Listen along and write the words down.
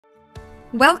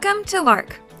Welcome to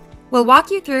Lark. We'll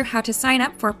walk you through how to sign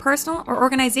up for a personal or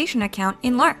organization account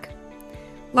in Lark.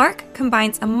 Lark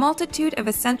combines a multitude of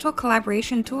essential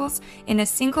collaboration tools in a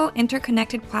single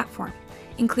interconnected platform,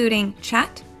 including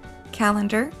chat,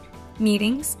 calendar,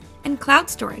 meetings, and cloud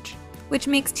storage, which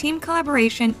makes team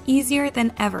collaboration easier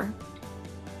than ever.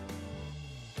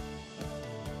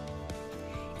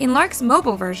 In Lark's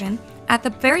mobile version, at the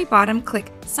very bottom,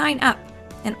 click Sign Up,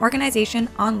 an organization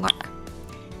on Lark.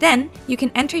 Then, you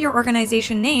can enter your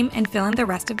organization name and fill in the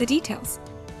rest of the details.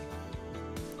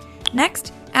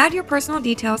 Next, add your personal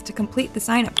details to complete the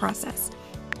sign-up process,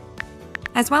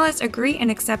 as well as agree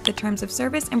and accept the terms of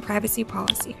service and privacy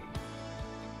policy.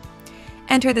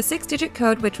 Enter the 6-digit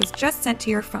code which was just sent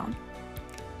to your phone.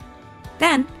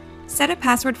 Then, set a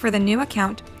password for the new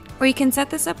account, or you can set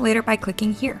this up later by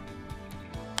clicking here.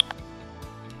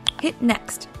 Hit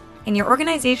Next, and your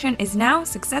organization is now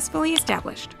successfully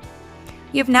established.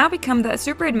 You have now become the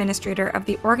super administrator of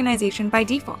the organization by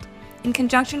default, in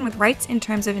conjunction with rights in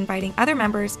terms of inviting other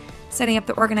members, setting up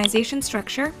the organization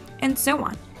structure, and so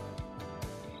on.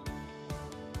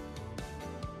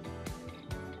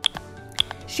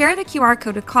 Share the QR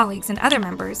code with colleagues and other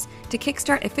members to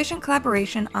kickstart efficient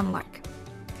collaboration on Lark.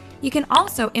 You can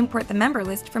also import the member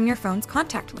list from your phone's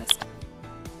contact list.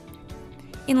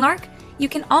 In Lark, you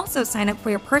can also sign up for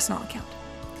your personal account.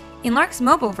 In Lark's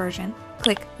mobile version,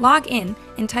 click Log In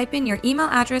and type in your email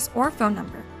address or phone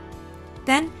number.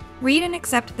 Then, read and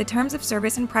accept the terms of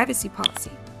service and privacy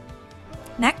policy.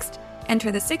 Next,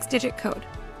 enter the 6-digit code.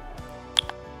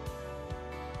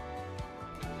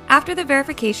 After the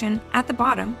verification, at the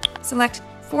bottom, select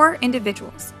For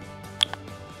Individuals.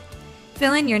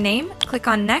 Fill in your name, click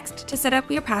on Next to set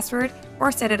up your password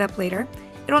or set it up later.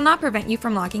 It will not prevent you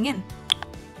from logging in.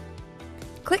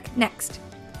 Click Next.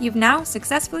 You've now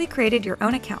successfully created your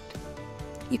own account.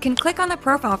 You can click on the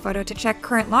profile photo to check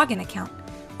current login account,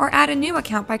 or add a new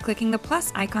account by clicking the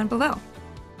plus icon below.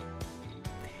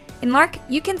 In Lark,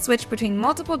 you can switch between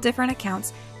multiple different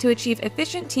accounts to achieve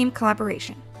efficient team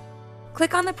collaboration.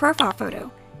 Click on the profile photo,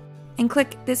 and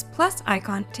click this plus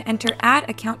icon to enter Add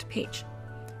Account page.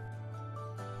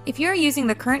 If you are using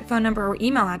the current phone number or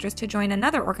email address to join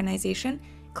another organization,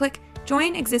 click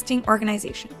Join Existing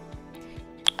Organization.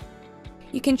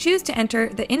 You can choose to enter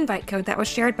the invite code that was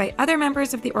shared by other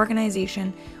members of the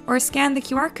organization, or scan the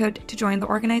QR code to join the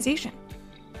organization.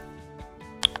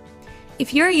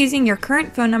 If you are using your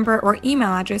current phone number or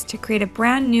email address to create a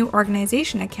brand new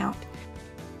organization account,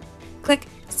 click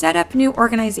Set Up New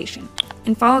Organization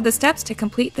and follow the steps to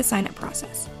complete the sign-up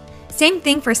process. Same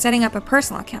thing for setting up a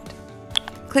personal account.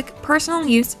 Click Personal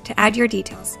Use to add your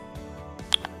details.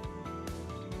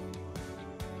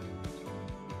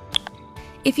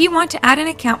 If you want to add an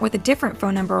account with a different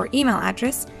phone number or email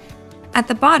address, at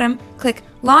the bottom, click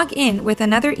Log In with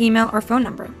another email or phone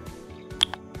number.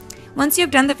 Once you have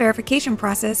done the verification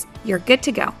process, you're good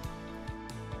to go.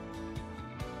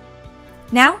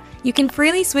 Now, you can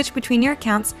freely switch between your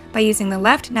accounts by using the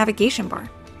left navigation bar.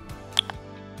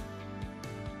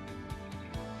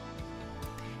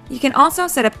 You can also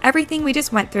set up everything we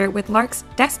just went through with Lark's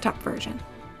desktop version.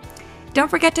 Don't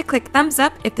forget to click thumbs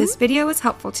up if this video was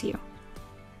helpful to you.